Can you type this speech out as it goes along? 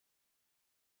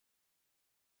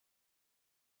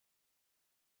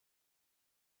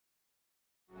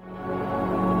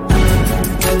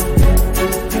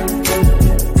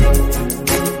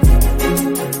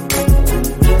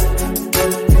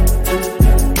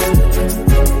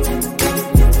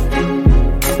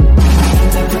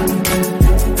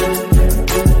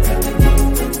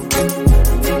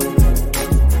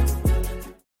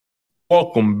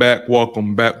Welcome back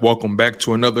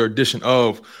to another edition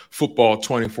of Football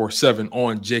 24/7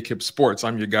 on Jacob Sports.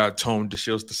 I'm your guy, Tone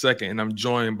DeShields II, and I'm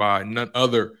joined by none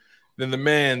other than the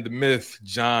man, the myth,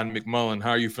 John McMullen. How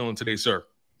are you feeling today, sir?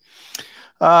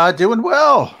 Doing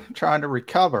well. Trying to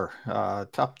recover.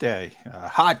 Tough day,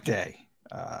 hot day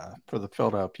for the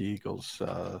Philadelphia Eagles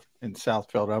in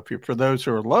South Philadelphia. For those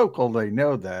who are local, they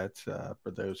know that.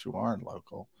 For those who aren't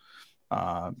local,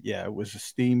 it was a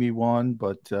steamy one,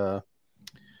 but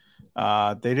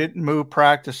they didn't move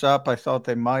practice up. I thought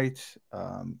they might.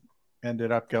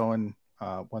 Ended up going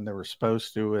when they were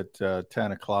supposed to at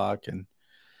 10 o'clock, and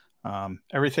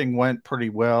everything went pretty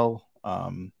well.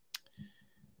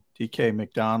 DK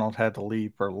McDonald had to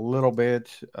leave for a little bit,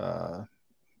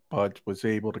 but was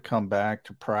able to come back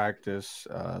to practice.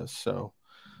 So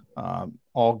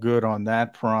all good on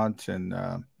that front. And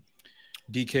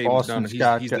DK McDonald,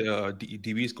 he's the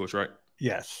DB's coach, right?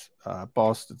 Yes.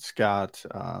 Boston Scott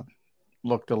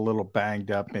looked a little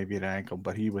banged up, maybe an ankle,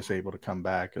 but he was able to come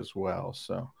back as well.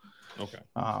 So okay.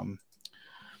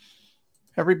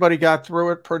 Everybody got through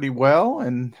it pretty well,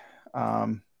 and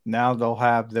now they'll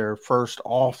have their first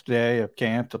off day of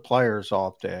camp, the players'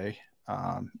 off day,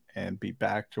 and be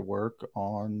back to work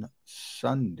on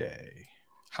Sunday.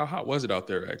 How hot was it out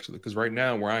there, actually? Because right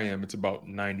now where I am, it's about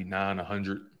 99,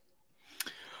 100.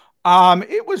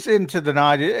 It was into the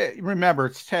 90. Remember,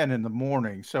 it's 10 in the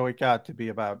morning, so it got to be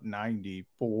about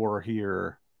 94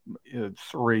 here,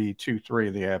 3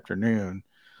 in the afternoon.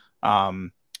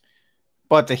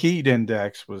 But the heat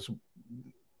index was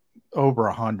over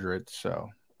 100, so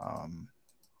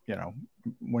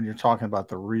when you're talking about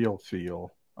the real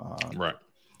feel, right?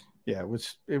 Yeah, it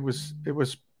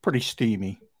was pretty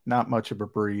steamy, not much of a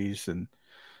breeze, and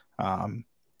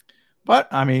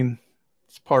but I mean,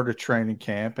 it's part of training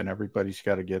camp, and everybody's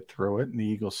got to get through it. And the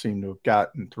Eagles seem to have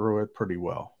gotten through it pretty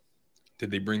well.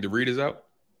 Did they bring the Readers out?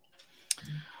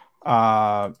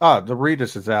 The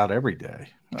Readers is out every day,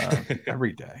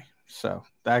 every day. So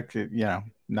that could,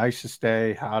 nicest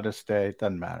day, hottest day, it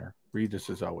doesn't matter. Readers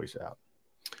is always out.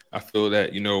 I feel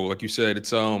that, like you said,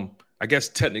 it's I guess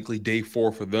technically day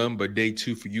 4 for them, but day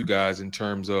 2 for you guys in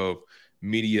terms of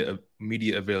media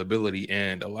availability.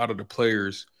 And a lot of the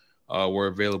players were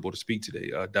available to speak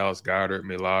today. Dallas Goedert,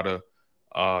 Milata,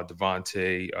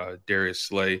 Devontae, Darius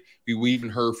Slay. We even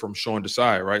heard from Sean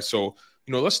Desai, right? So,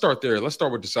 let's start there. Let's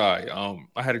start with Desai.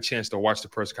 I had a chance to watch the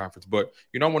press conference, but,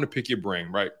 I want to pick your brain,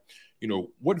 right?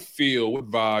 What feel, what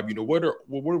vibe, what are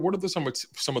some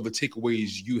of the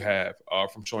takeaways you have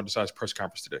from Sean Desai's press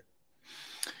conference today?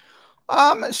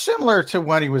 Similar to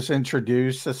when he was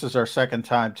introduced. This is our second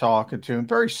time talking to him.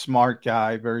 Very smart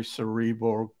guy, very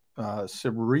cerebral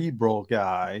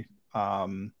guy.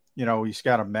 He's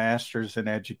got a master's in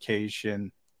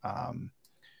education.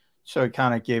 So he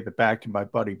kind of gave it back to my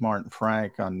buddy Martin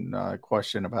Frank on a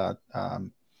question about,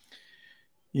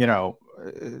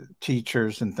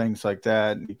 teachers and things like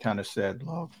that. And he kind of said,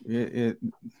 look,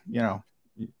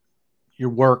 you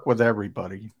work with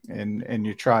everybody and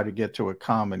you try to get to a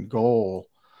common goal.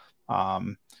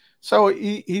 So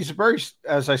he's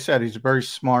as I said, he's a very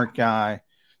smart guy.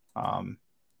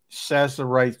 Says the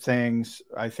right things.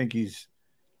 I think he's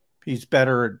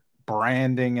better at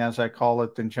branding, as I call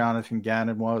it, than Jonathan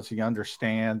Gannon was. He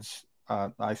understands,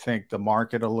 I think, the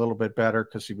market a little bit better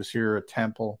because he was here at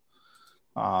Temple.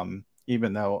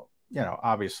 Even though,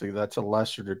 obviously that's a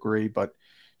lesser degree, but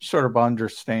sort of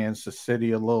understands the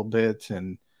city a little bit.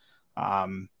 And,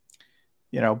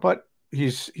 but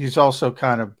he's also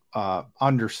kind of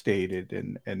understated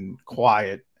and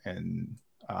quiet. And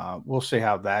we'll see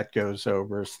how that goes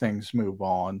over as things move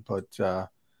on. But,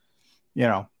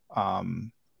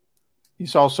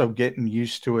 he's also getting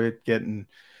used to it, getting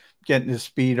his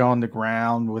feet on the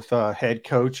ground with a head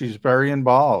coach. He's very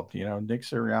involved. Nick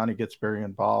Sirianni gets very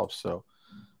involved. So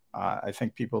I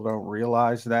think people don't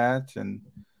realize that. And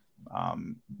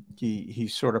he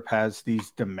sort of has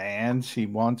these demands he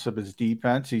wants of his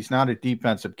defense. He's not a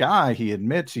defensive guy. He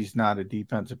admits he's not a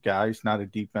defensive guy. He's not a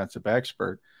defensive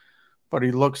expert. But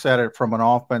he looks at it from an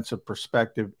offensive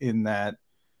perspective in that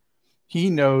he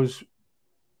knows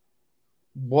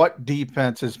what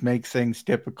defenses make things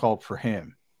difficult for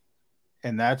him.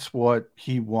 And that's what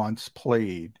he wants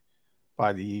played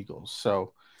by the Eagles.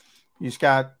 So he's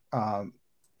got,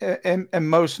 and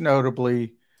most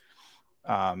notably,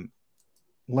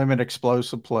 limit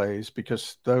explosive plays,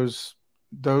 because those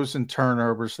in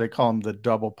turnovers, they call them the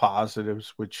double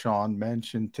positives, which Sean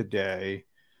mentioned today.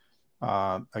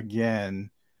 Again,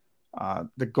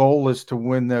 the goal is to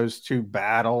win those 2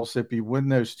 battles. If you win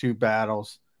those 2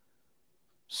 battles,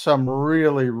 some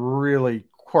really, really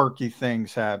quirky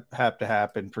things have to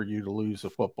happen for you to lose a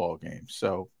football game.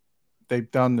 So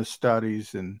they've done the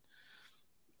studies, and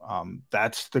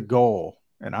that's the goal.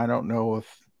 And I don't know if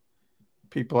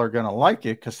people are going to like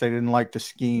it because they didn't like the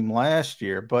scheme last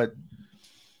year. But,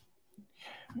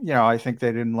 I think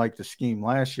they didn't like the scheme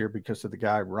last year because of the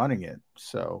guy running it.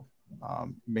 So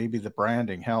maybe the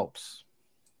branding helps.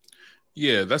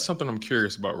 Yeah, that's something I'm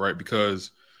curious about, right?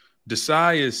 Because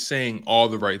Desai is saying all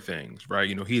the right things, right?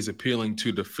 He's appealing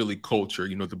to the Philly culture,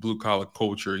 the blue collar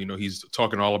culture. He's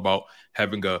talking all about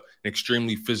having an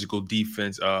extremely physical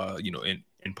defense, and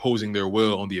imposing their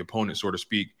will on the opponent, so to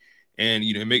speak. And,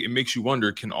 it makes you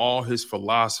wonder, can all his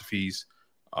philosophies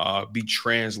be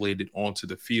translated onto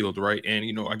the field, right? And,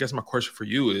 I guess my question for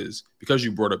you is, because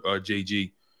you brought up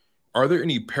JG, are there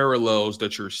any parallels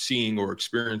that you're seeing or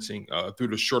experiencing through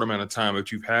the short amount of time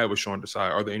that you've had with Sean Desai?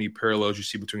 Are there any parallels you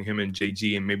see between him and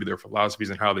JG and maybe their philosophies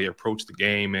and how they approach the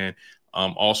game? And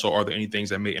also, are there any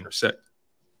things that may intersect?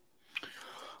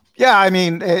 Yeah, I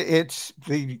mean, it's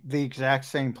the exact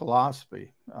same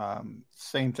philosophy.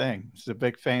 Same thing. It's the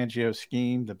Vic Fangio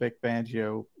scheme, the Vic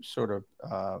Fangio sort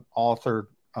of authored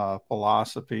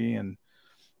philosophy. And,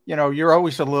 you're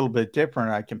always a little bit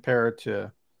different. I compare it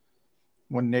to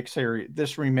when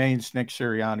this remains Nick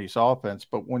Sirianni's offense,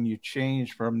 but when you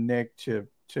change from Nick to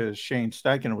Shane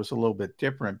Steichen, it was a little bit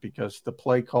different because the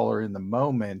play caller in the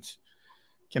moment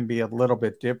can be a little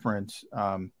bit different.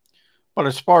 But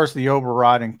as far as the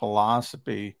overriding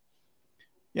philosophy,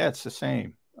 yeah, it's the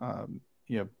same.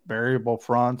 Variable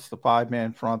fronts, the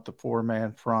 5-man front, the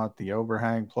 4-man front, the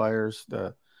overhang players,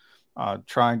 the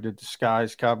trying to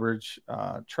disguise coverage,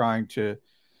 trying to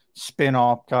spin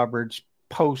off coverage,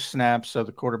 post snap, so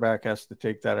the quarterback has to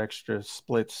take that extra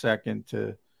split second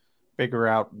to figure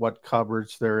out what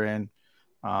coverage they're in.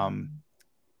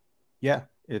 Yeah,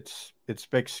 it's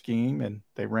big scheme, and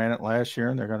they ran it last year,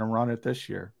 and they're going to run it this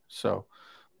year. So,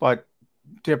 but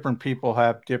different people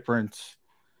have different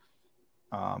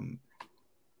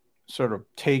sort of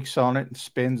takes on it and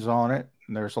spins on it.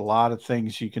 And there's a lot of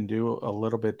things you can do a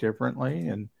little bit differently.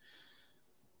 And,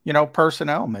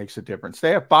 personnel makes a difference.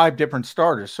 They have 5 different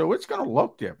starters, so it's going to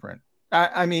look different.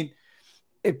 I mean,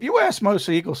 if you ask most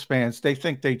Eagles fans, they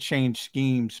think they changed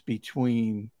schemes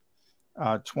between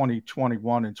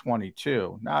 2021 and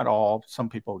 22. Not all. Some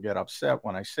people get upset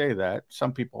when I say that.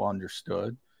 Some people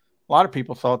understood. A lot of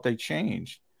people thought they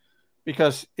changed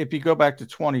because if you go back to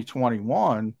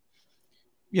 2021,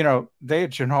 they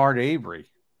had Jannard Avery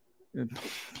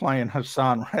playing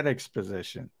Hassan Reddick's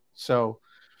position. So,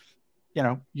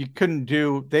 you couldn't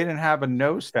they didn't have a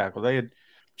nose tackle. They had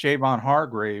Javon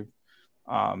Hargrave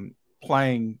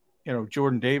playing,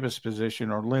 Jordan Davis' position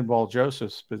or Linval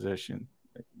Joseph's position.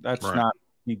 That's Right. not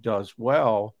what he does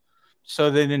well.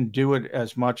 So they didn't do it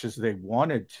as much as they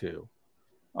wanted to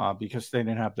because they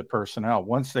didn't have the personnel.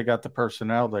 Once they got the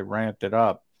personnel, they ramped it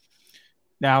up.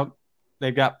 Now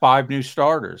they've got 5 new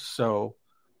starters. So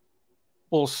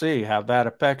we'll see how that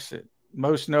affects it.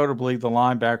 Most notably the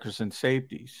linebackers and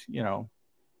safeties.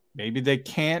 Maybe they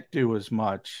can't do as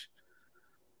much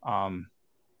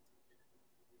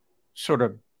sort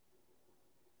of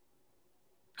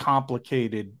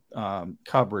complicated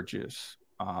coverages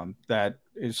that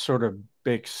is sort of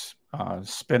big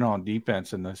spin on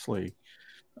defense in this league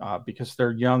because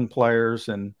they're young players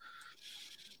and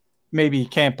maybe you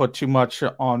can't put too much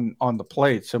on the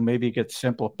plate. So maybe it gets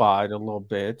simplified a little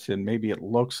bit and maybe it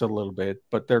looks a little bit,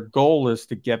 but their goal is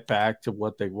to get back to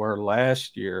what they were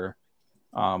last year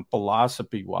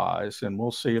philosophy wise. And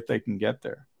we'll see if they can get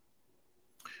there.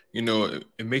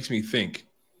 It makes me think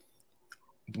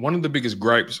one of the biggest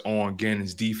gripes on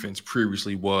Gannon's defense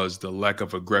previously was the lack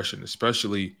of aggression,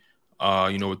 especially,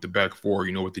 with the back 4,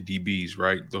 with the DBs,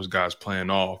 right? Those guys playing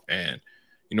off. And,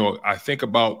 I think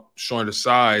about Sean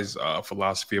Desai's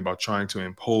philosophy about trying to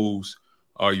impose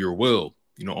your will,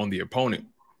 on the opponent.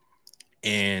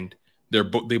 And they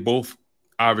both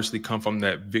obviously come from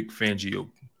that Vic Fangio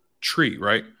tree,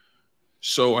 right?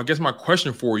 So I guess my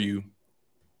question for you,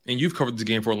 and you've covered the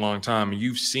game for a long time, and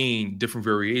you've seen different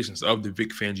variations of the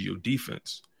Vic Fangio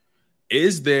defense.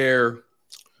 Is there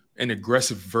an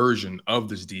aggressive version of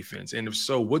this defense? And if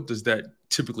so, what does that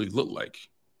typically look like?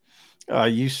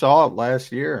 You saw it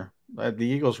last year. The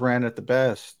Eagles ran it the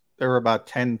best. There were about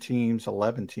 10 teams,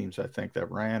 11 teams, I think, that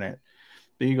ran it.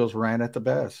 The Eagles ran it the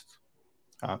best.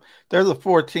 They're the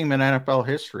 4th team in NFL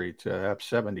history to have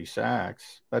 70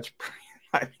 sacks. That's pretty,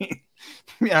 I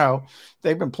mean,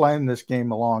 they've been playing this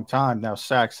game a long time. Now,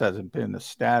 sacks hasn't been the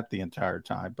stat the entire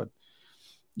time, but,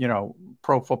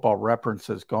 Pro Football Reference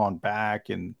has gone back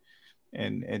and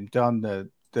done the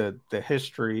the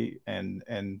history, and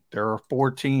there are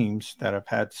 4 teams that have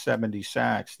had 70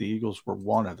 sacks. The Eagles were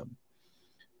one of them.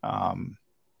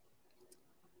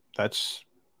 That's,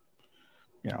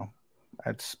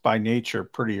 that's by nature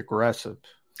pretty aggressive.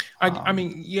 I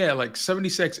mean, yeah, like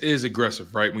 76 is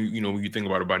aggressive, right? When you think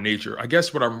about it by nature. I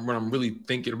guess what I'm really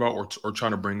thinking about or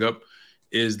trying to bring up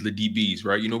is the DBs,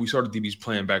 right? We saw the DBs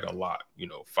playing back a lot,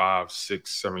 5,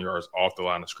 6, 7 yards off the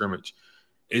line of scrimmage.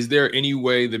 Is there any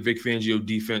way the Vic Fangio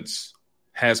defense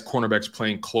has cornerbacks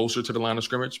playing closer to the line of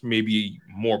scrimmage, maybe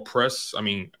more press? I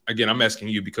mean, again, I'm asking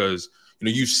you because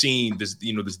you've seen this,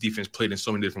 this defense played in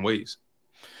so many different ways.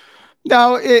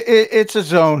 No, it's a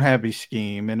zone heavy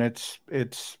scheme, and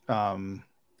there's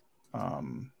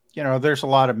a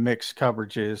lot of mixed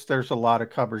coverages. There's a lot of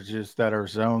coverages that are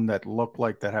zone that look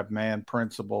like that have man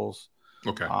principles.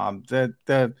 Okay.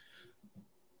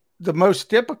 The most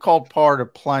difficult part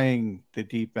of playing the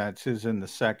defense is in the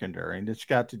secondary, and it's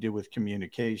got to do with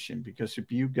communication, because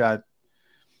if you got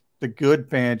the good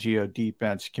Fangio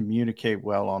defense communicate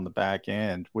well on the back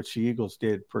end, which the Eagles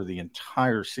did for the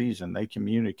entire season. They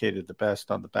communicated the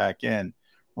best on the back end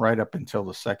right up until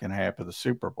the second half of the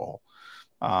Super Bowl.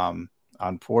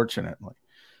 Unfortunately,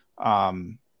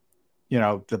 the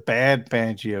bad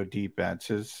Fangio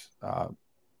defenses,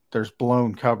 there's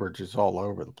blown coverages all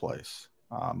over the place,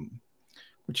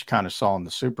 which you kind of saw in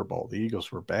the Super Bowl. The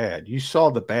Eagles were bad. You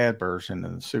saw the bad version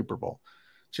in the Super Bowl,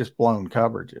 just blown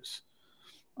coverages.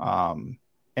 And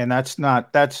that's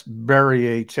very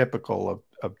atypical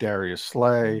of Darius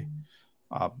Slay,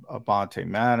 of Bonte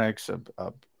Maddox, of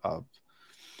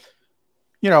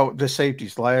the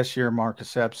safeties last year,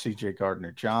 Marcus Epps, CJ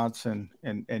Gardner-Johnson,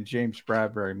 and James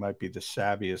Bradbury might be the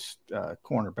savviest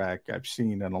cornerback I've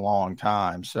seen in a long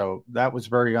time. So that was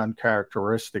very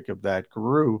uncharacteristic of that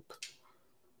group.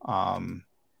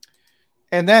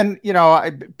 And then,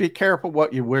 be careful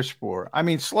what you wish for. I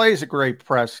mean, Slay's a great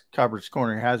press coverage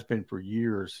corner. He has been for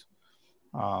years.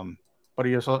 But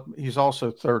he's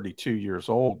also 32 years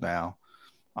old now.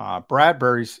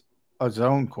 Bradbury's a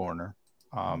zone corner.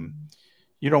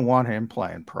 You don't want him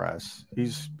playing press.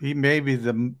 He may be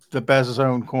the best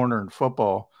zone corner in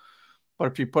football, but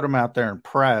if you put him out there in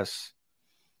press,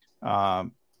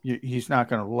 he's not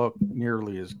going to look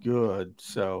nearly as good.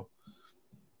 So,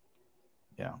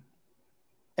 yeah.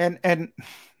 And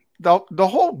the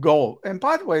whole goal, and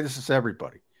by the way, this is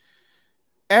everybody.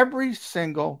 Every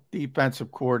single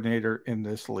defensive coordinator in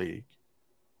this league,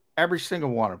 every single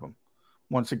one of them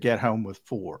wants to get home with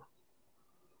 4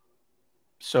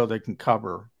 so they can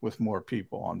cover with more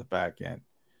people on the back end.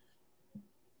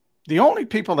 The only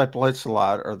people that blitz a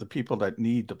lot are the people that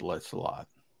need to blitz a lot.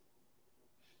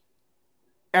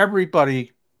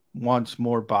 Everybody wants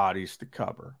more bodies to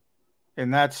cover,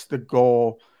 and that's the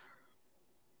goal.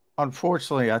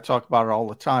 Unfortunately, I talk about it all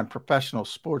the time. Professional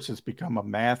sports has become a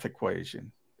math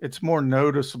equation. It's more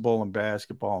noticeable in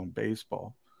basketball and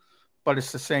baseball, but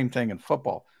it's the same thing in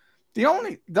football.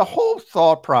 The whole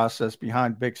thought process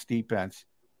behind Vic's defense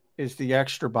is the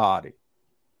extra body.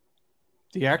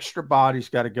 The extra body's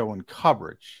got to go in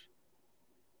coverage,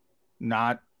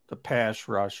 not the pass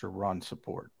rush or run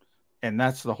support. And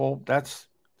that's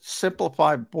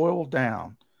simplified, boiled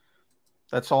down.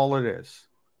 That's all it is.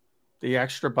 The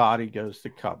extra body goes to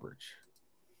coverage.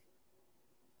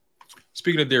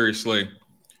 Speaking of Darius Slay,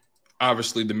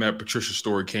 obviously the Matt Patricia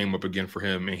story came up again for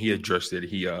him, and he addressed it.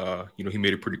 He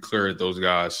made it pretty clear that those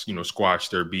guys,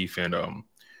 squashed their beef, and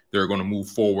they're going to move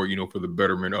forward, for the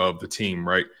betterment of the team,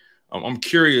 right? I'm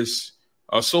curious,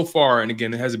 so far, and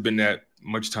again, it hasn't been that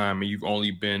much time, and you've only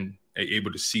been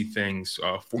able to see things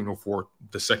for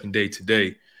the second day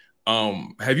today.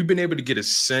 Have you been able to get a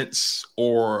sense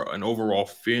or an overall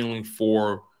feeling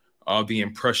for the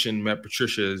impression Matt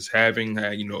Patricia is having?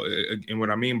 And what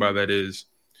I mean by that is,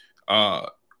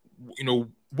 what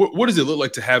does it look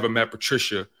like to have a Matt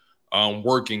Patricia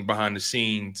working behind the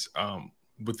shere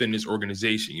within this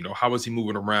organization? How is he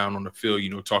moving around on the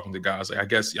field, talking to guys? Like, I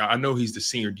guess, I know he's the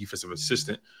senior defensive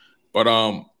assistant, but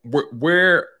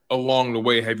where along the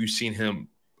way have you seen him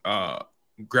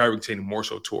gravitating more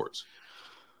so towards?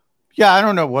 Yeah, I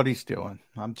don't know what he's doing.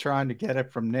 I'm trying to get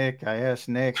it from Nick. I asked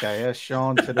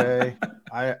Sean today.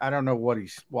 I don't know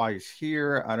why he's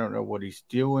here. I don't know what he's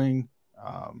doing.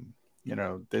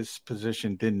 This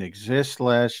position didn't exist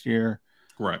last year.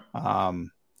 Right.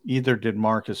 Either did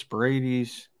Marcus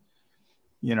Brady's.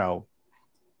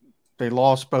 They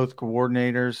lost both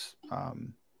coordinators.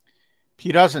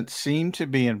 He doesn't seem to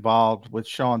be involved with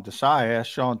Sean Desai. I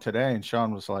asked Sean today, and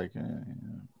Sean was like,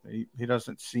 he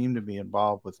doesn't seem to be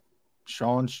involved with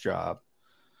Sean's job.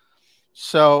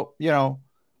 So,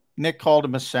 Nick called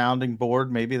him a sounding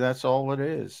board. Maybe that's all it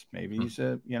is. Maybe he's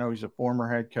a former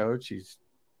head coach.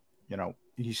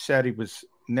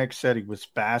 Nick said he was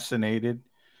fascinated,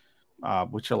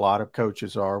 which a lot of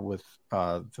coaches are, with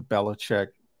the Belichick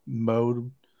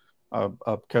mode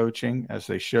of coaching, as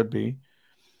they should be.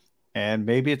 And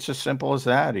maybe it's as simple as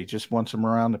that. He just wants him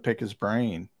around to pick his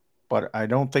brain. But I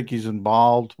don't think he's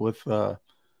involved with the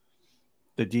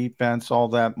defense all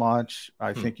that much.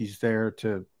 I think he's there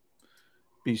to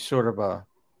be sort of a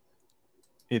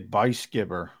advice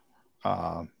giver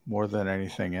more than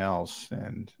anything else.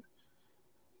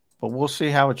 But we'll see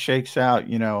how it shakes out,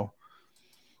 and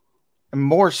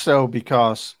more so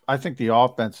because I think the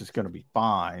offense is going to be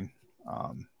fine.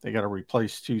 They got to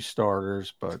replace 2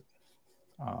 starters, but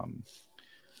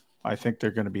I think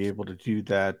they're going to be able to do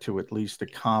that to at least a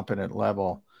competent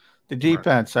level. The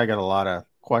defense, right. I got a lot of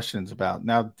questions about.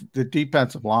 Now, the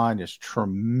defensive line is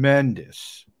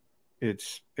tremendous.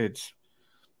 It's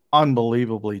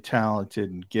unbelievably talented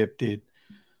and gifted.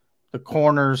 The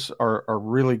corners are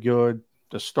really good.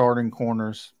 The starting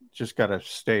corners just got to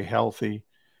stay healthy.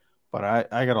 But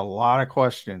I got a lot of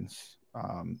questions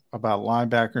about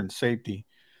linebacker and safety.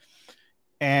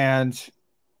 And,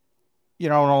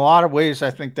 in a lot of ways,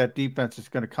 I think that defense is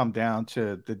going to come down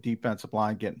to the defensive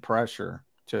line getting pressure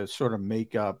to sort of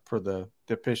make up for the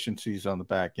deficiencies on the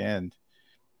back end.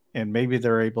 And maybe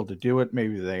they're able to do it.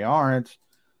 Maybe they aren't.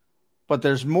 But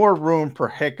there's more room for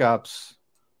hiccups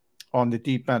on the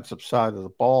defensive side of the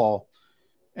ball.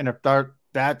 And if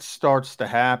that starts to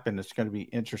happen, it's going to be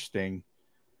interesting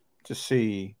to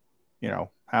see,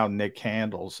 how Nick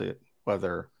handles it,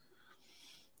 because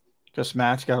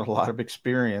Matt's got a lot of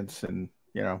experience and,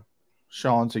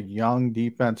 Sean's a young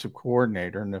defensive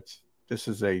coordinator. And if this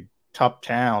is a tough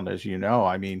town, as you know,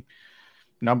 I mean,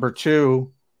 number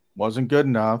 2 wasn't good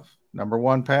enough. Number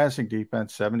 1 passing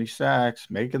defense, 70 sacks,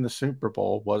 making the Super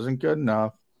Bowl, wasn't good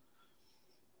enough.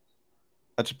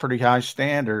 That's a pretty high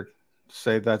standard to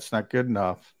say that's not good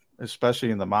enough,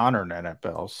 especially in the modern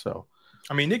NFL. So,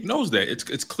 I mean, Nick knows that.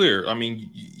 It's clear. I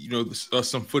mean,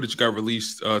 some footage got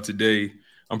released today.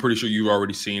 I'm pretty sure you've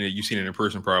already seen it. You've seen it in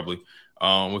person, probably.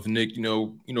 With Nick,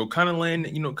 kind of land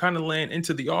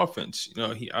into the offense.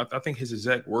 I think his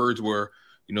exact words were,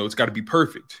 it's got to be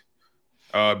perfect.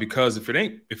 Because if it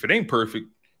ain't perfect,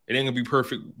 it ain't gonna be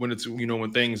perfect when it's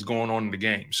when things going on in the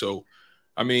game. So,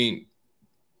 I mean,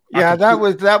 that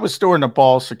was during the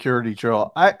ball security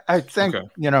drill. I think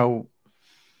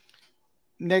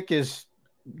Nick is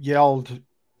yelled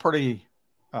pretty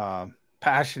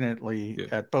passionately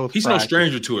at both. He's no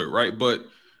stranger to it, right? But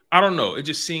I don't know. It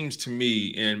just seems to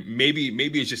me, and maybe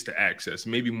it's just the access.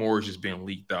 Maybe more is just being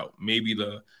leaked out. Maybe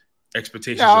the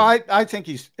expectations. Yeah, I think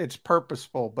it's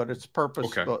purposeful, but it's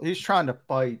purposeful. Okay. He's trying to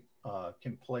fight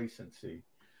complacency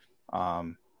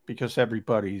because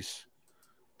everybody's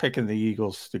picking the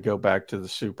Eagles to go back to the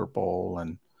Super Bowl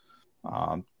and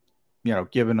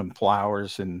giving them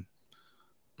flowers and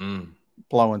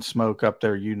blowing smoke up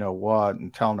there,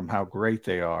 and telling them how great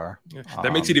they are. Yeah.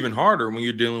 That makes it even harder when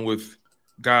you're dealing with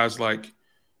guys like,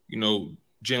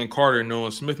 Jalen Carter and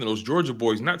Nolan Smith and those Georgia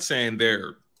boys. Not saying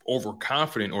they're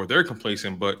overconfident or they're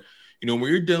complacent, but when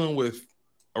you're dealing with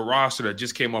a roster that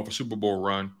just came off a Super Bowl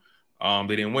run,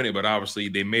 they didn't win it, but obviously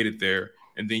they made it there.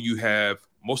 And then you have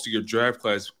most of your draft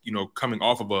class, coming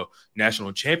off of a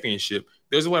national championship.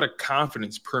 There's a lot of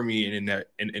confidence permeating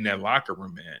in that locker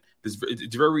room, man.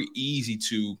 It's very easy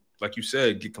to, like you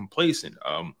said, get complacent.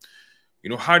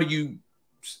 How do you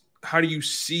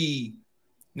see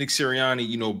Nick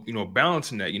Sirianni,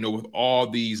 balancing that, with all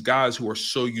these guys who are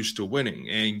so used to winning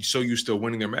and so used to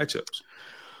winning their matchups?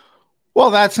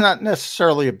 Well, that's not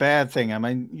necessarily a bad thing. I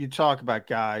mean, you talk about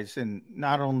guys, and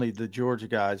not only the Georgia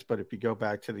guys, but if you go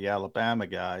back to the Alabama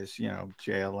guys,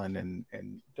 Jalen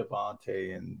and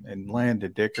Devontae and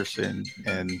Landon Dickerson,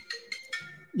 and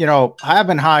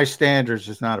having high standards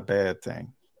is not a bad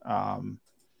thing.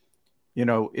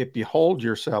 If you hold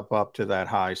yourself up to that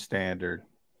high standard,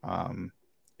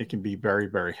 it can be very,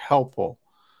 very helpful.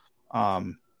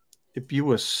 If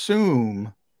you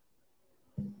assume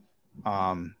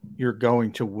you're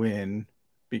going to win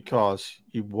because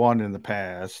you've won in the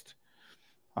past,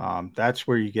 that's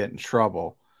where you get in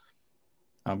trouble.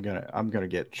 I'm gonna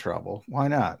get in trouble. Why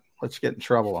not? Let's get in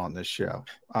trouble on this show.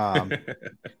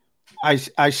 I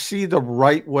see the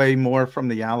right way more from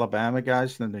the Alabama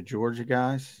guys than the Georgia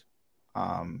guys.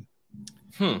 I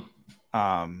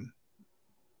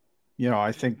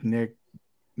think Nick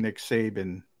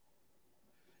Saban,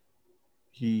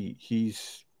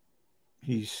 he's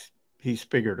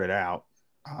figured it out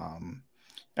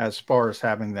as far as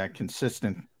having that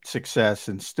consistent success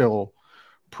and still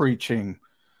preaching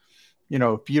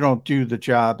if you don't do the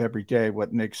job every day,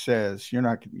 what Nick says, you're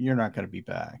not going to be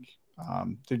back.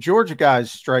 The Georgia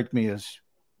guys strike me as,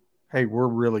 hey, we're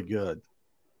really good.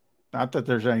 Not that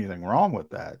there's anything wrong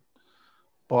with that,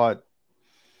 but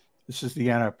this is the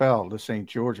NFL. This ain't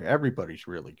Georgia. Everybody's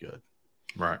really good.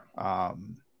 Right.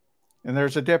 And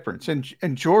there's a difference.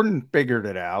 And Jordan figured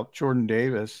it out. Jordan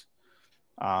Davis,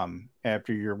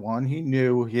 after year one, he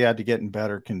knew he had to get in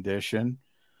better condition.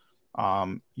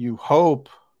 You hope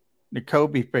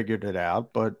N'Kobe figured it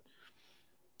out, but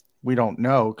we don't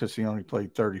know because he only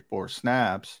played 34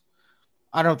 snaps.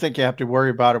 I don't think you have to worry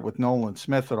about it with Nolan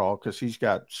Smith at all because he's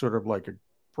got sort of like a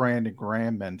Brandon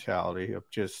Graham mentality of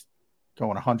just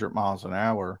going 100 miles an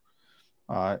hour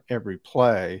every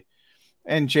play.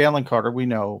 And Jalen Carter, we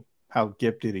know how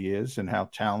gifted he is and how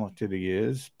talented he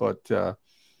is, but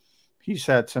he's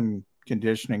had some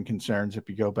conditioning concerns if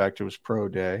you go back to his pro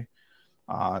day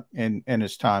and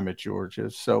his time at Georgia.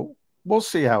 So we'll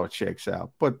see how it shakes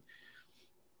out. But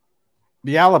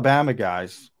the Alabama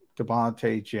guys,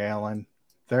 Devontae, Jalen,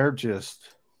 they're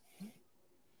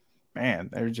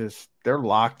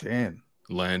locked in.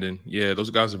 Landon. Yeah, those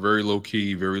guys are very low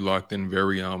key, very locked in,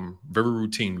 very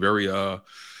routine, very they're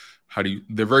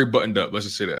very buttoned up. Let's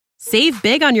just say that. Save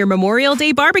big on your Memorial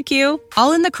Day barbecue,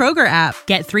 all in the Kroger app.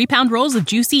 Get 3-pound rolls of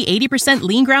juicy 80%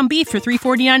 lean ground beef for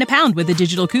 $3.49 a pound with a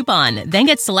digital coupon. Then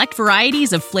get select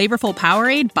varieties of flavorful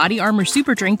Powerade, Body Armor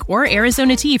Super Drink, or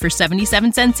Arizona tea for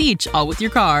 77 cents each, all with your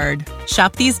card.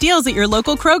 Shop these deals at your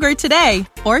local Kroger today,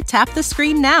 or tap the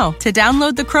screen now to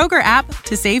download the Kroger app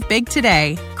to save big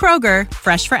today. Kroger,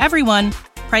 fresh for everyone.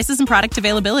 Prices and product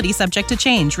availability subject to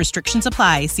change. Restrictions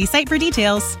apply. See site for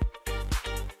details.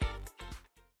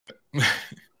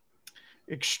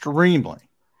 extremely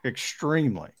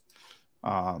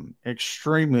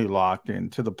locked in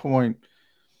to the point,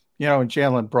 and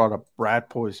Jalen brought up rat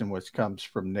poison, which comes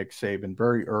from Nick Saban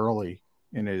very early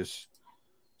in his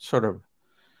sort of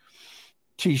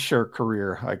t-shirt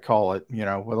career, I call it,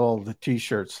 with all the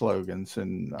t-shirt slogans.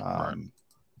 And,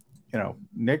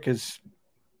 Nick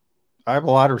I have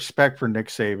a lot of respect for Nick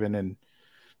Saban, and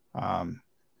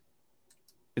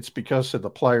it's because of the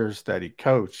players that he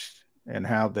coached and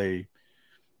how they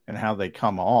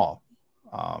come off.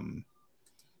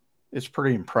 It's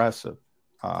pretty impressive.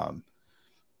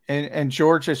 And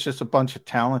Georgia's just a bunch of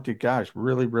talented guys,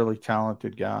 really, really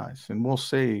talented guys. And we'll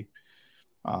see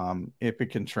if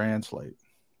it can translate.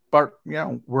 But,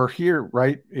 we're here,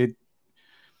 right?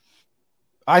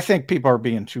 I think people are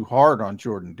being too hard on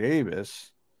Jordan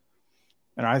Davis.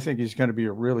 And I think he's going to be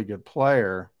a really good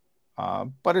player.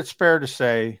 But it's fair to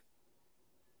say,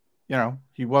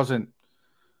 he wasn't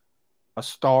a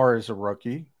star as a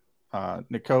rookie.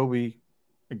 N'Kobe,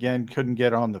 again, couldn't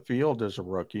get on the field as a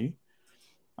rookie.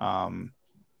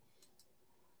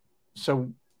 So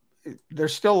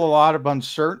there's still a lot of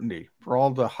uncertainty for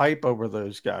all the hype over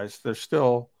those guys. There's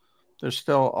still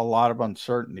a lot of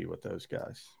uncertainty with those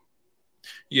guys.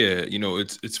 Yeah,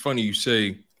 it's funny you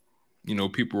say,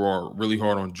 people are really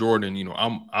hard on Jordan.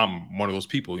 I'm one of those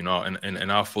people, and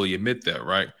I'll fully admit that,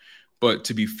 right? But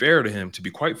to be fair to him, to be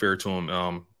quite fair to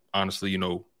him, honestly,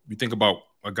 you think about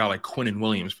a guy like Quinnen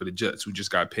Williams for the Jets who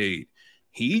just got paid.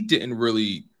 He didn't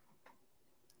really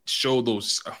show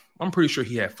those. I'm pretty sure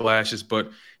he had flashes,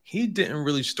 but he didn't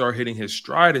really start hitting his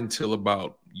stride until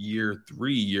about year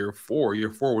 3, year 4.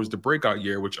 Year 4 was the breakout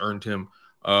year, which earned him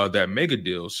that mega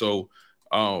deal. So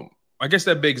I guess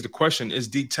that begs the question, is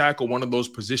D tackle one of those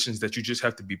positions that you just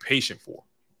have to be patient for?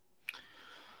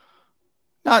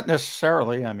 Not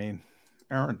necessarily. I mean,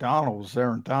 Aaron Donald was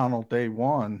Aaron Donald day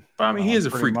one. But I mean, he is a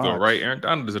freak though, right? Aaron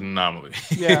Donald is an anomaly.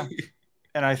 Yeah.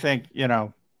 And I think,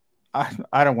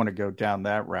 I don't want to go down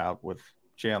that route with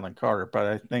Jalen Carter, but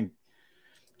I think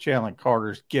Jalen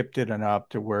Carter's gifted enough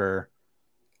to where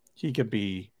he could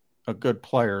be a good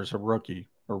player as a rookie,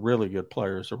 a really good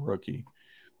player as a rookie.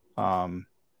 And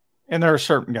there are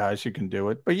certain guys who can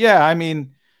do it. But yeah, I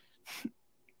mean,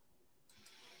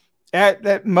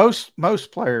 that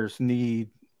most players need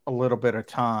a little bit of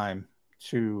time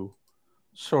to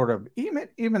sort of,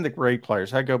 even the great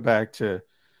players. I go back to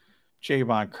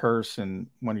Javon Curson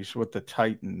when he's with the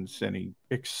Titans and he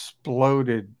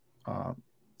exploded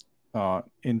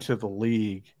into the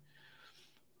league,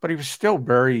 but he was still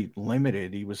very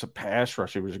limited. He was a pass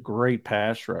rusher. He was a great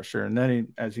pass rusher. And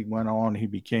then as he went on, he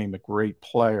became a great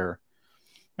player.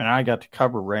 And I got to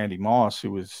cover Randy Moss,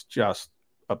 who was just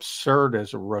absurd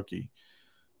as a rookie.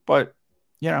 But,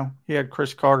 he had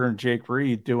Chris Carter and Jake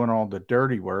Reed doing all the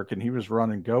dirty work, and he was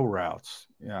running go routes,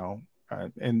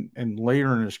 and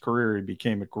later in his career, he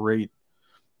became a great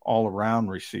all-around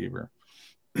receiver.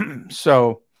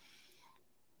 So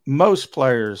most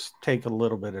players take a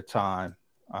little bit of time.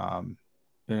 And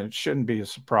it shouldn't be a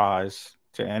surprise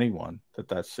to anyone that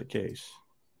that's the case.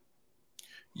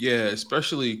 Yeah,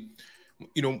 especially,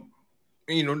 you know,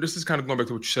 this is kind of going back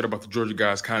to what you said about the Georgia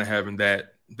guys kind of having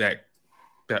that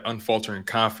unfaltering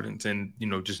confidence and,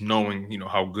 just knowing,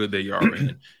 how good they are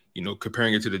and,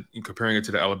 comparing it to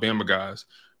the Alabama guys,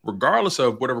 regardless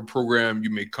of whatever program you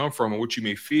may come from or what you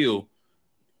may feel,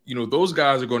 those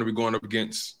guys are going to be going up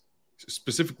against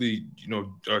specifically,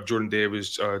 Jordan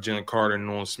Davis, Jalen Carter, and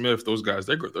Nolan Smith. Those guys,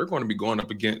 they're going to be going up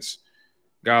against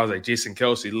guys like Jason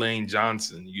Kelsey, Lane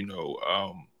Johnson,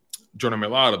 Jordan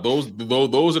Mailata.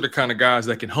 Those are the kind of guys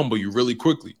that can humble you really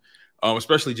quickly,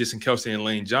 especially Jason Kelsey and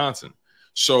Lane Johnson.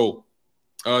 So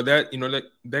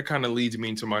that kind of leads me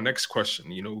into my next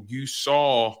question. You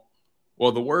saw,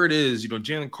 well, the word is,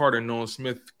 Jalen Carter and Nolan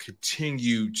Smith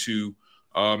continue to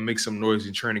make some noise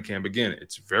in training camp. Again,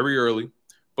 it's very early,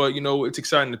 but it's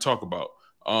exciting to talk about.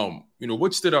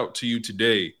 What stood out to you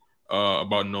today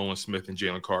about Nolan Smith and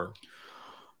Jalen Carter?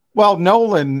 Well,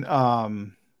 Nolan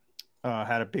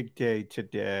had a big day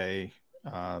today,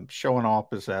 showing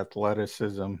off his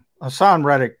athleticism. Hassan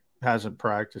Reddick hasn't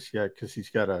practiced yet because he's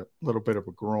got a little bit of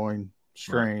a groin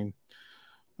strain.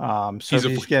 Right. So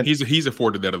he's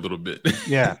afforded that a little bit.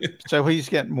 Yeah. So he's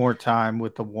getting more time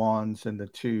with the ones and the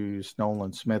twos,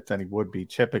 Nolan Smith, than he would be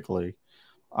typically.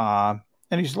 And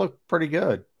he's looked pretty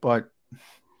good. But,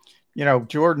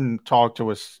 Jordan talked to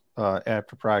us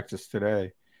after practice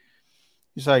today.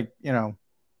 He's like,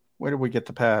 where do we get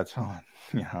the pads on?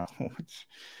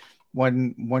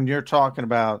 When you're talking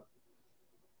about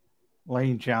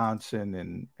Lane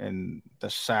Johnson and the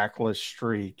sackless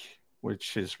streak,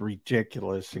 which is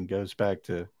ridiculous and goes back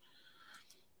to,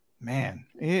 man,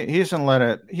 he hasn't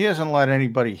let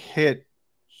anybody hit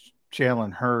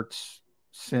Jalen Hurts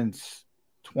since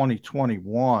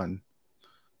 2021.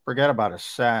 Forget about a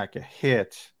sack, a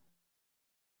hit.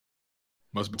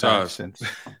 Must be ties.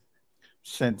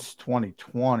 Since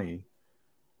 2020,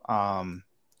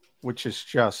 which is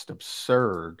just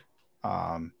absurd.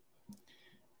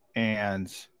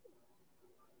 And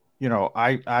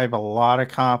I have a lot of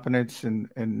confidence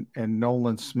in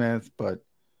Nolan Smith, but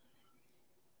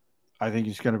I think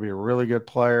he's going to be a really good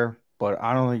player. But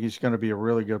I don't think he's going to be a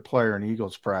really good player in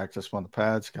Eagles practice when the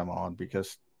pads come on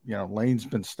because, Lane's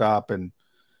been stopping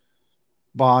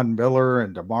Von Miller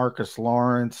and DeMarcus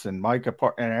Lawrence and Micah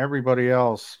and everybody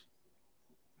else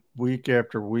week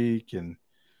after week. And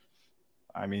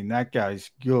I mean, that guy's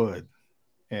good.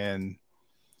 And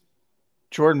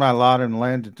Jordan Mailata and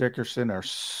Landon Dickerson are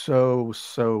so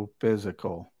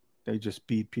physical. They just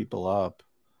beat people up.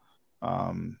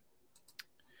 The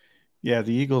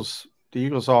Eagles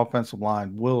offensive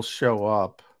line will show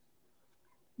up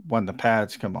when the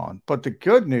pads come on. But the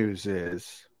good news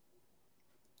is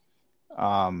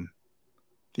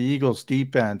the Eagles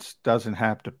defense doesn't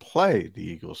have to play the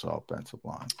Eagles offensive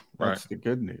line. That's right. The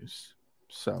good news.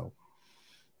 So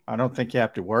I don't think you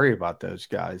have to worry about those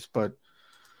guys. But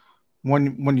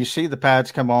when you see the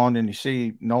pads come on and you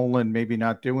see Nolan maybe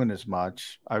not doing as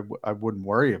much, I wouldn't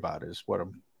worry about it is what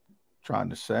I'm trying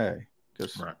to say.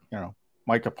 Because, right.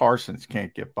 Micah Parsons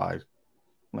can't get by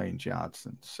Lane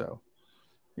Johnson. So,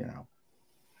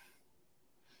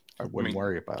 I wouldn't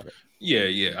worry about it.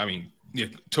 Yeah. I mean, yeah,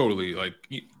 totally. Like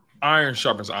iron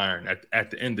sharpens iron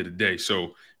at the end of the day.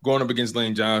 So going up against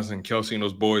Lane Johnson, Kelsey and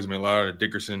those boys, Mailata,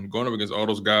 Dickerson, going up against all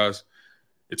those guys,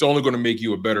 it's only going to make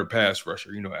you a better pass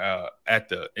rusher, at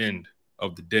the end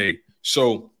of the day.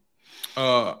 So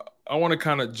I want to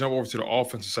kind of jump over to the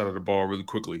offensive side of the ball really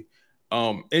quickly.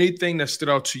 Anything that stood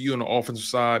out to you on the offensive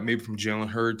side, maybe from Jalen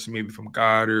Hurts, maybe from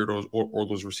Goddard or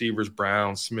those receivers,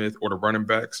 Brown, Smith, or the running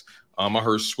backs? I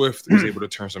heard Swift was able to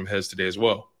turn some heads today as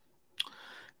well.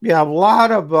 Yeah, a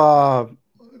lot of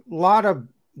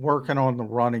working on the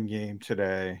running game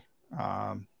today,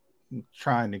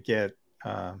 trying to get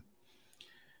their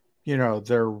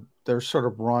sort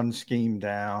of run scheme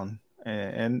down,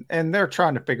 and they're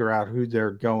trying to figure out who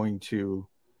they're going to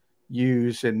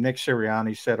use. And Nick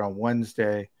Sirianni said on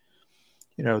Wednesday,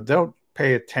 don't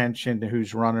pay attention to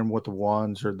who's running with the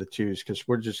ones or the twos because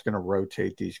we're just going to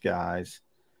rotate these guys,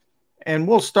 and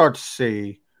we'll start to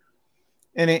see.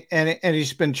 And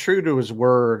he's been true to his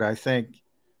word. I think,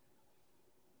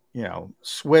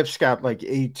 Swift's got like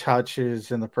 8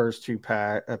 touches in the first 2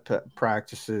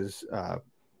 practices.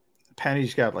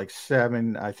 Penny's got like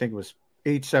 7. I think it was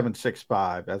 8, 7, 6,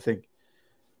 5. I think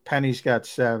Penny's got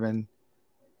 7.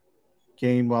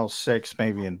 Gainwell 6,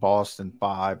 maybe in Boston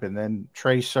 5. And then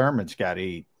Trey Sermon's got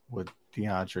 8 with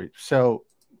DeAndre. So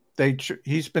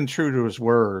he's been true to his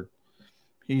word.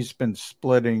 He's been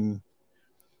splitting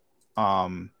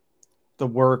the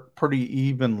work pretty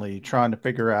evenly, trying to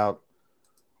figure out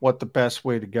what the best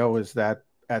way to go is that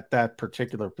at that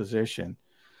particular position.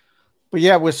 But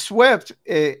yeah, with Swift,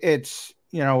 it's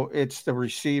it's the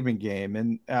receiving game,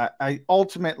 and I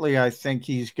think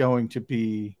he's going to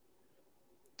be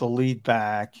the lead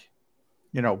back.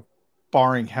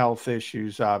 Barring health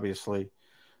issues, obviously,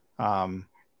 um,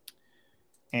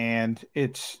 and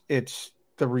it's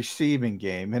the receiving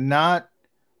game, and not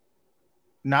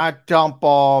dump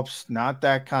offs, not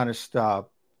that kind of stuff.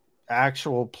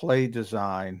 Actual play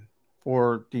design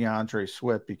for DeAndre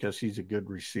Swift because he's a good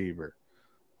receiver.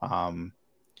 Um,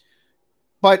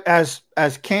 but as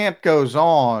camp goes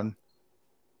on,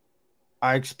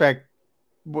 I expect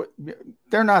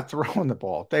they're not throwing the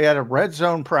ball. They had a red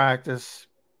zone practice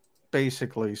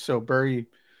basically, so very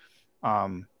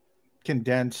um,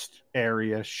 condensed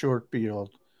area, short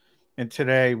field, and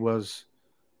today was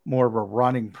more of a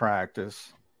running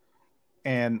practice.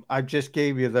 And I just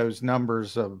gave you those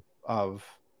numbers of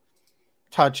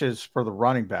touches for the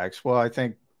running backs. Well, I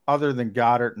think other than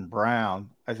Goddard and Brown,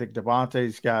 I think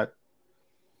Devontae's got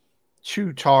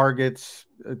 2 targets.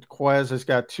 Quez has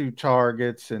got 2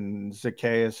 targets, and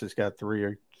Zacchaeus has got 3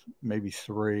 or maybe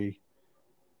 3.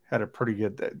 Had a pretty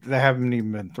good. They haven't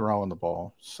even been throwing the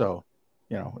ball, so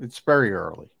it's very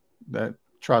early. That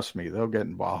trust me, they'll get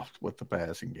involved with the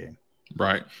passing game.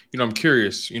 Right. I'm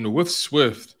curious. With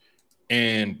Swift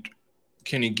and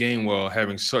Kenny Gainwell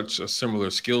having such a similar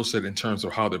skill set in terms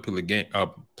of how they play the game,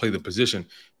 play the position,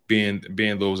 being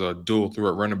those dual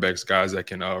threat running backs, guys that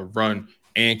can run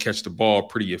and catch the ball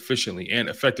pretty efficiently and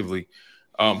effectively.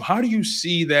 How do you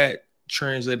see that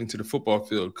translating to the football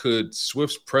field? Could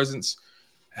Swift's presence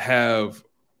have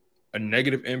a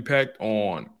negative impact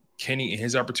on Kenny and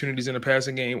his opportunities in the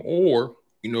passing game, or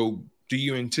do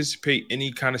you anticipate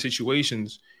any kind of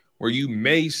situations where you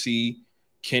may see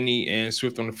Kenny and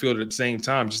Swift on the field at the same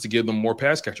time just to give them more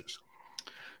pass catchers?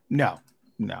 No.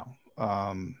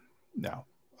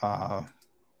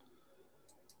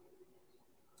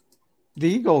 The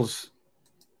Eagles,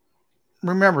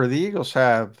 remember, the Eagles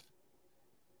have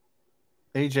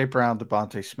A.J. Brown,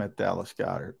 Devontae Smith, Dallas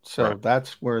Goedert. So right.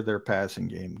 That's where their passing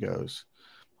game goes.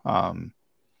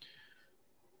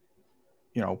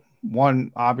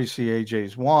 One, obviously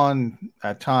A.J.'s 1.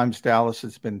 At times, Dallas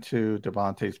has been 2.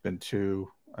 Devontae's been 2.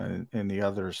 And the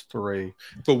others 3.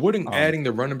 But wouldn't adding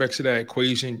the running backs to that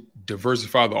equation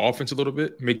diversify the offense a little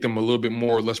bit, make them a little bit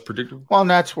more or less predictable? Well, and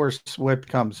that's where Swift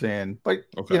comes in. But,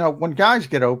 when guys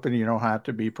get open, you don't have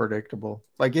to be predictable.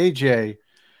 Like A.J.,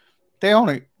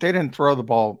 they didn't throw the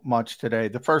ball much today.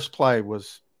 The first play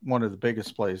was one of the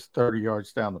biggest plays, 30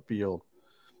 yards down the field.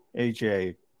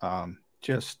 A.J.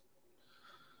 Just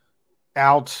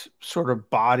out sort of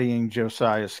bodying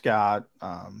Josiah Scott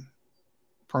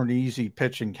for an easy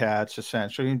pitch and catch,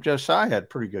 essentially. And Josiah had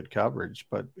pretty good coverage,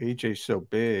 but AJ's so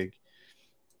big.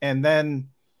 And then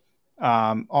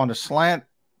on a slant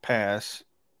pass,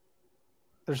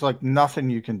 there's like nothing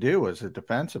you can do as a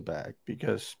defensive back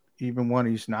because even when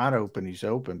he's not open, he's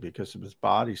open because of his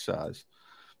body size.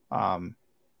 I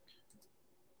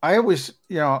always,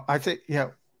 I think,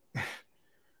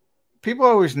 people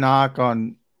always knock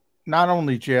on not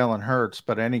only Jalen Hurts,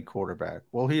 but any quarterback.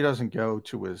 Well, he doesn't go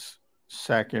to his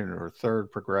second or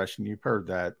third progression. You've heard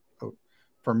that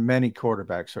for many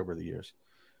quarterbacks over the years.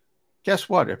 Guess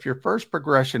what? If your first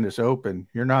progression is open,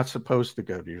 you're not supposed to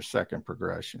go to your second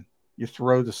progression. You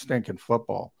throw the stinking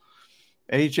football.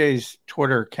 AJ's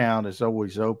Twitter account is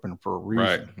always open for a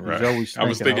reason. Right. He's always I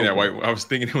was thinking open. That. I was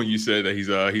thinking when you said that he's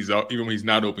even when he's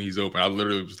not open, he's open. I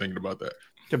literally was thinking about that.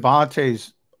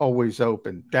 Devontae's always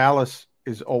open. Dallas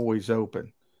is always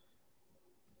open.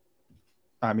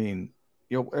 I mean,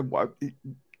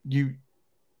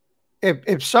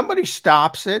 if somebody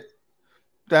stops it,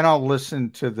 then I'll listen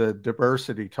to the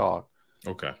diversity talk.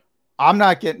 Okay. I'm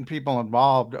not getting people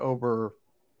involved over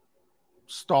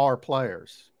star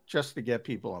players just to get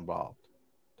people involved.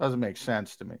 Doesn't make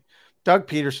sense to me. Doug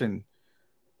Peterson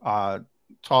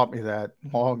taught me that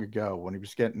long ago when he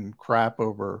was getting crap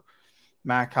over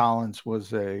Matt Collins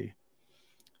was a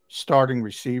starting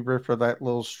receiver for that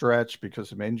little stretch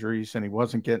because of injuries, and he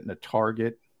wasn't getting a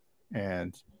target.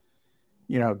 And,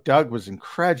 Doug was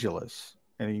incredulous,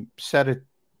 and he said it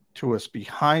to us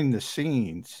behind the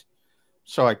scenes,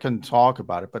 so I couldn't talk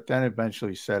about it. But then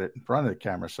eventually said it in front of the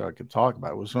camera so I could talk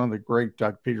about it. It was one of the great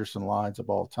Doug Peterson lines of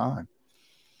all time.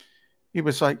 He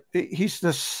was like, he's the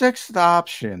 6th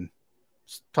option,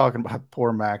 talking about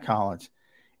poor Matt Collins.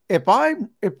 If I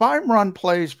run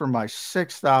plays for my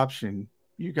 6th option,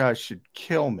 you guys should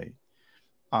kill me.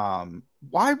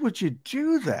 Why would you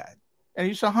do that? And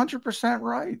he's 100%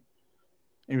 right.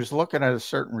 He was looking at a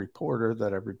certain reporter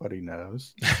that everybody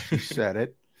knows. He said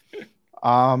it.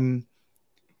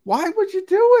 Why would you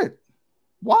do it?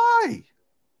 Why?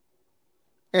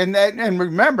 And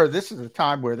remember, this is a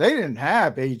time where they didn't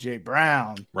have A.J.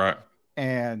 Brown, right,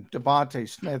 and Devontae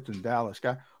Smith and Dallas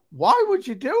Guy. Why would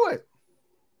you do it?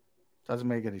 Doesn't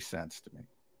make any sense to me.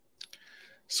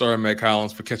 Sorry, Matt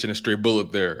Collins, for catching a stray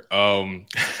bullet there.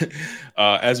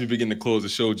 As we begin to close the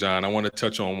show, John, I want to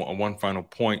touch on one final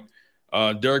point.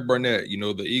 Derek Barnett,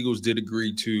 the Eagles did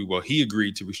agree to, he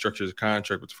agreed to restructure his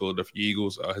contract with the Philadelphia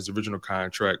Eagles. His original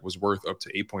contract was worth up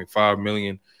to $8.5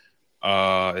 million.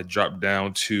 It dropped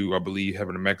down to, I believe,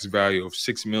 having a max value of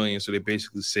 $6 million. So they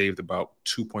basically saved about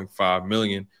 $2.5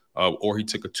 million, or he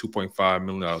took a $2.5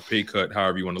 million pay cut,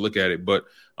 however you want to look at it. But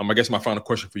I guess my final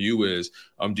question for you is,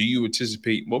 do you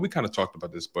anticipate, well, we kind of talked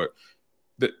about this, but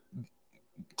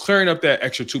clearing up that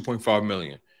extra $2.5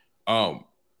 million,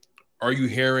 are you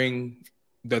hearing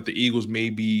that the Eagles may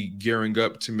be gearing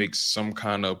up to make some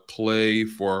kind of play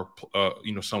for,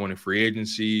 someone in free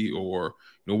agency, or,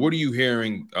 what are you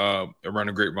hearing around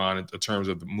the grapevine in terms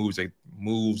of the moves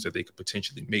that they could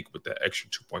potentially make with that extra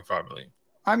 $2.5 million?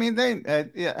 I mean,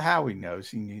 Howie knows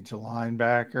he needs a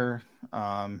linebacker.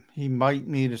 He might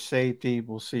need a safety.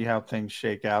 We'll see how things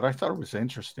shake out. I thought it was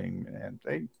interesting,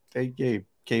 man. They gave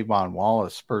Kayvon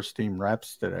Wallace first team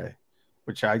reps today,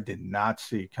 which I did not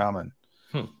see coming.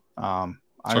 Talk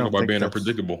about being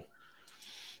unpredictable.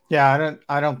 Yeah,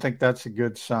 I don't think that's a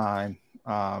good sign.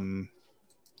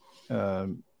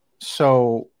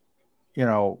 So,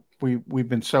 we've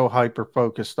been so hyper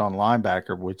focused on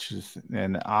linebacker, which is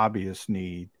an obvious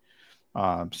need.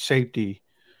 Safety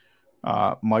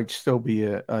might still be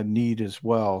a need as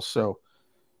well. So,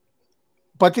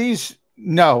 but his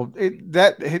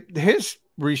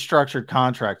restructured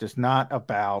contract is not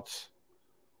about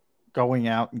going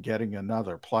out and getting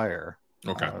another player.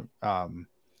 Okay. The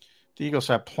Eagles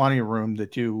have plenty of room to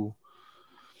do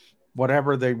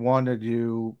whatever they want to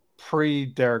do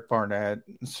pre-Derek Barnett,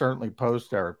 and certainly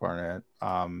post-Derek Barnett.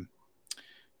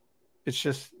 It's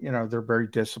just, they're very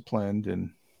disciplined,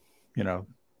 and,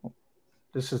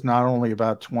 this is not only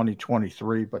about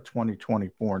 2023, but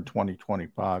 2024 and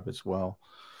 2025 as well.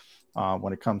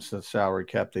 When it comes to the salary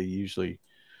cap, they usually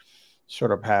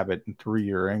sort of have it in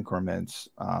 3-year increments.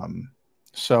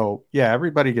 So yeah,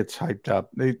 everybody gets hyped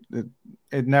up.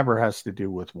 It never has to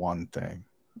do with one thing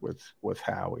with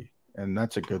Howie, and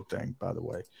that's a good thing, by the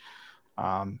way.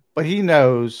 But he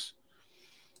knows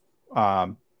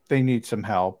they need some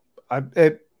help.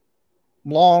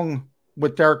 Long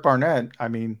with Derek Barnett, I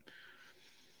mean,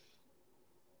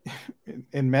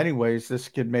 in many ways, this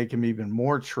could make him even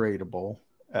more tradable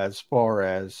as far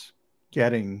as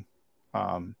getting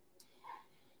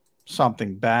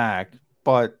something back.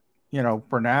 But,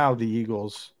 for now, the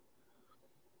Eagles,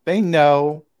 they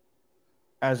know,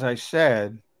 as I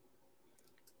said,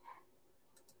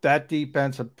 that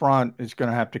defense up front is going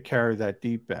to have to carry that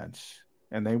defense,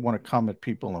 and they want to come at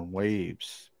people in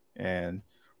waves. And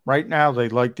right now, they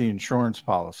like the insurance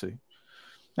policy.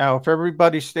 Now, if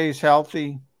everybody stays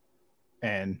healthy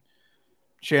and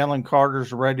Jalen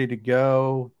Carter's ready to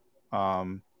go,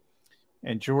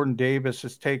 and Jordan Davis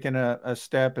has taken a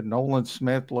step, and Nolan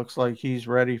Smith looks like he's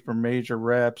ready for major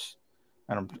reps,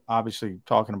 and I'm obviously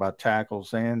talking about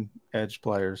tackles and edge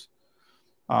players,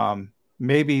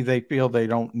 maybe they feel they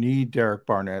don't need Derek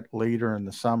Barnett later in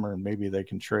the summer, and maybe they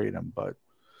can trade him. But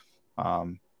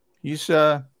he's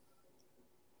a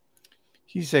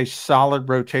solid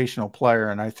rotational player,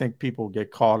 and I think people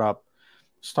get caught up.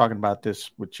 I was talking about this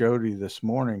with Jody this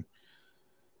morning.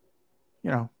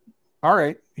 All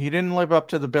right, he didn't live up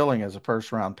to the billing as a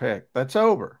first-round pick. That's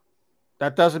over.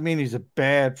 That doesn't mean he's a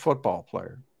bad football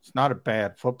player. It's not a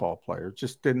bad football player. It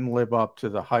just didn't live up to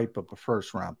the hype of a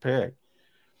first-round pick.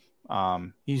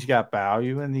 He's got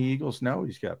value, and the Eagles know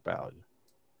he's got value.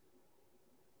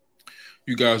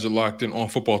 You guys are locked in on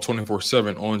Football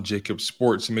 24/7 on Jacob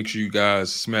Sports. Make sure you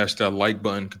guys smash that like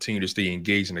button, continue to stay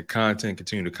engaged in the content,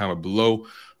 continue to comment below.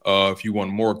 If you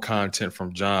want more content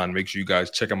from John, make sure you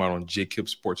guys check him out on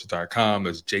jakibsports.com.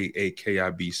 That's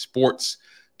JAKIB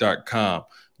sports.com.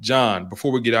 John,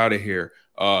 before we get out of here,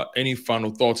 any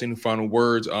final thoughts, any final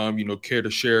words, care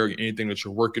to share anything that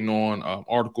you're working on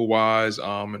article-wise?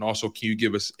 And also, can you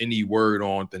give us any word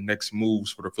on the next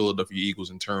moves for the Philadelphia Eagles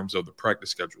in terms of the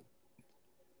practice schedule?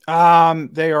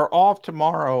 They are off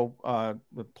tomorrow.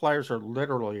 The players are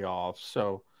literally off.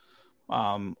 So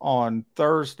on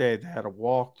Thursday, they had a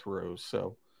walkthrough.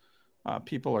 So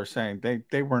people are saying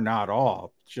they were not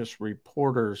off. Just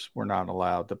reporters were not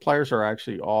allowed. The players are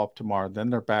actually off tomorrow. Then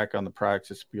they're back on the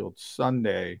practice field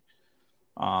Sunday.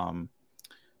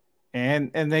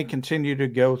 And they continue to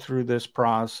go through this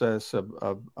process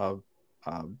of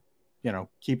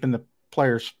keeping the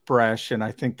players fresh. And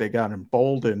I think they got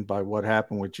emboldened by what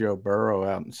happened with Joe Burrow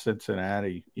out in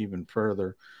Cincinnati even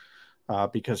further,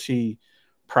 because he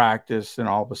practiced and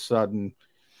all of a sudden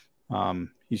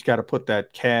he's got to put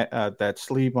that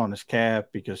sleeve on his calf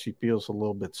because he feels a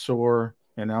little bit sore,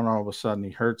 and then all of a sudden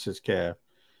he hurts his calf.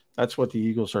 That's what the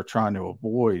Eagles are trying to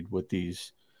avoid with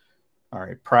these. All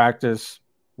right, practice,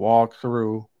 walk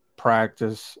through,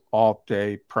 practice, off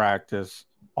day, practice,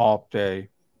 off day,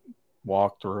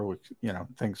 walk through,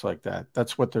 things like that.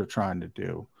 That's what they're trying to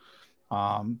do.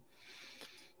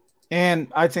 And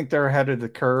I think they're ahead of the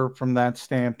curve from that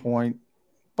standpoint.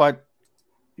 But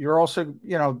you're also,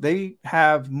 they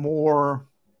have more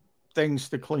things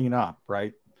to clean up,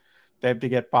 right? They have to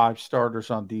get 5 starters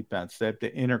on defense. They have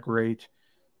to integrate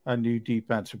a new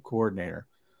defensive coordinator.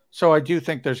 So I do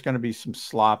think there's going to be some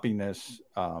sloppiness.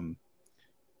 And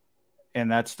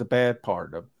that's the bad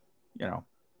part of,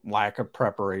 lack of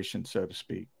preparation, so to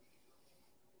speak.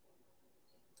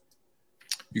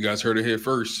 You guys heard it here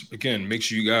first. Again, make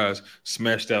sure you guys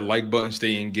smash that like button,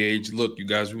 stay engaged. Look, you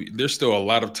guys, there's still a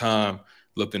lot of time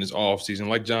left in this offseason.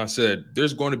 Like John said,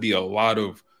 there's going to be a lot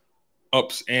of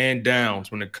ups and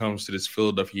downs when it comes to this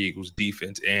Philadelphia Eagles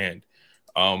defense. And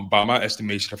by my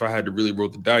estimation, if I had to really roll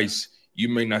the dice, you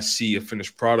may not see a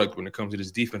finished product when it comes to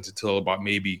this defense until about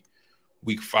maybe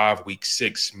week 5, week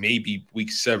 6, maybe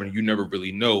week 7. You never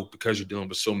really know because you're dealing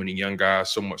with so many young guys,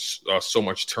 so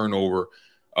much turnover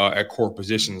at core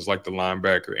positions like the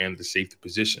linebacker and the safety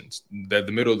positions. That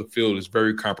the middle of the field is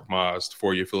very compromised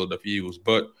for your Philadelphia Eagles.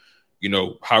 But,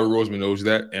 Howie Roseman knows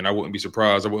that, and I wouldn't be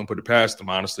surprised. I wouldn't put it past him,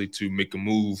 honestly, to make a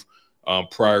move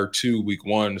prior to week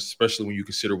 1, especially when you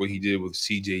consider what he did with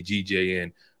CJ, GJ,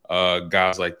 and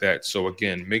guys like that. So,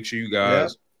 again, make sure you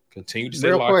guys continue to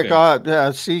stay locked in. Real quick,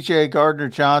 CJ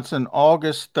Gardner-Johnson,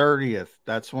 August 30th.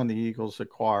 That's when the Eagles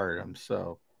acquired him.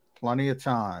 So, plenty of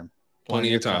time.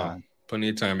 Plenty of time,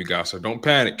 you guys. So, don't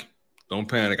panic. Don't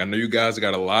panic. I know you guys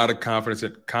got a lot of confidence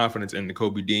in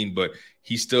Nakobe Dean, but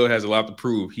he still has a lot to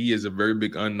prove. He is a very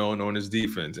big unknown on his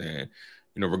defense. And,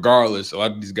 regardless, a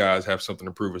lot of these guys have something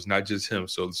to prove. It's not just him.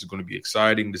 So this is going to be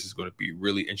exciting. This is going to be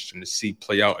really interesting to see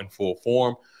play out in full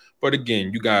form. But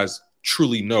again, you guys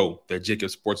truly know that Jacob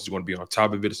Sports is going to be on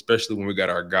top of it, especially when we got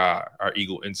our guy, our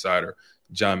Eagle insider,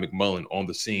 John McMullen, on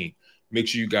the scene. Make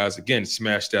sure you guys, again,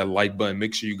 smash that like button.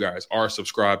 Make sure you guys are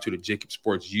subscribed to the Jacob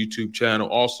Sports YouTube channel.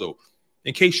 Also,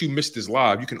 in case you missed this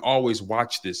live, you can always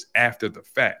watch this after the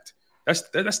fact.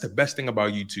 That's the best thing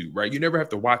about YouTube, right? You never have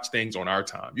to watch things on our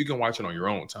time. You can watch it on your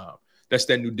own time. That's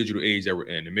that new digital age that we're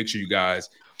in. And make sure you guys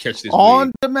catch this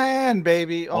on demand,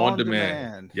 baby. On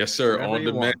demand. Yes, sir. Whatever on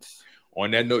demand. On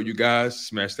that note, you guys,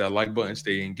 smash that like button.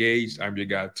 Stay engaged. I'm your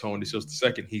guy, Tony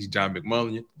DeShields II. He's John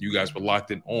McMullen. You guys were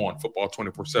locked in on Football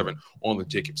 24/7 on the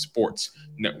Jacob Sports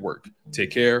Network.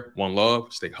 Take care. One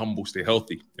love. Stay humble. Stay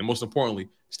healthy. And most importantly,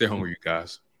 stay hungry, you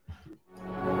guys.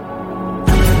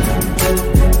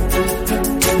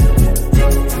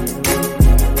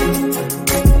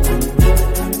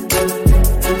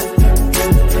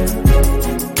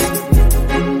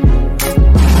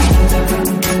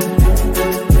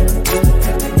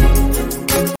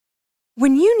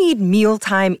 When you need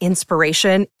mealtime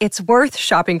inspiration, it's worth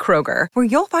shopping Kroger, where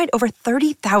you'll find over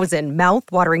 30,000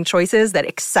 mouth-watering choices that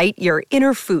excite your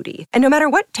inner foodie. And no matter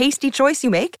what tasty choice you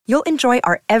make, you'll enjoy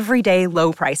our everyday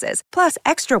low prices, plus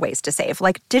extra ways to save,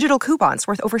 like digital coupons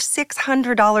worth over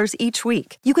 $600 each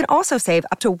week. You can also save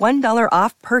up to $1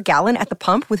 off per gallon at the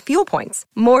pump with fuel points.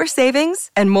 More savings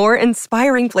and more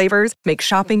inspiring flavors make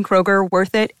shopping Kroger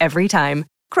worth it every time.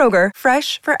 Kroger,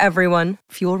 fresh for everyone.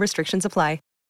 Fuel restrictions apply.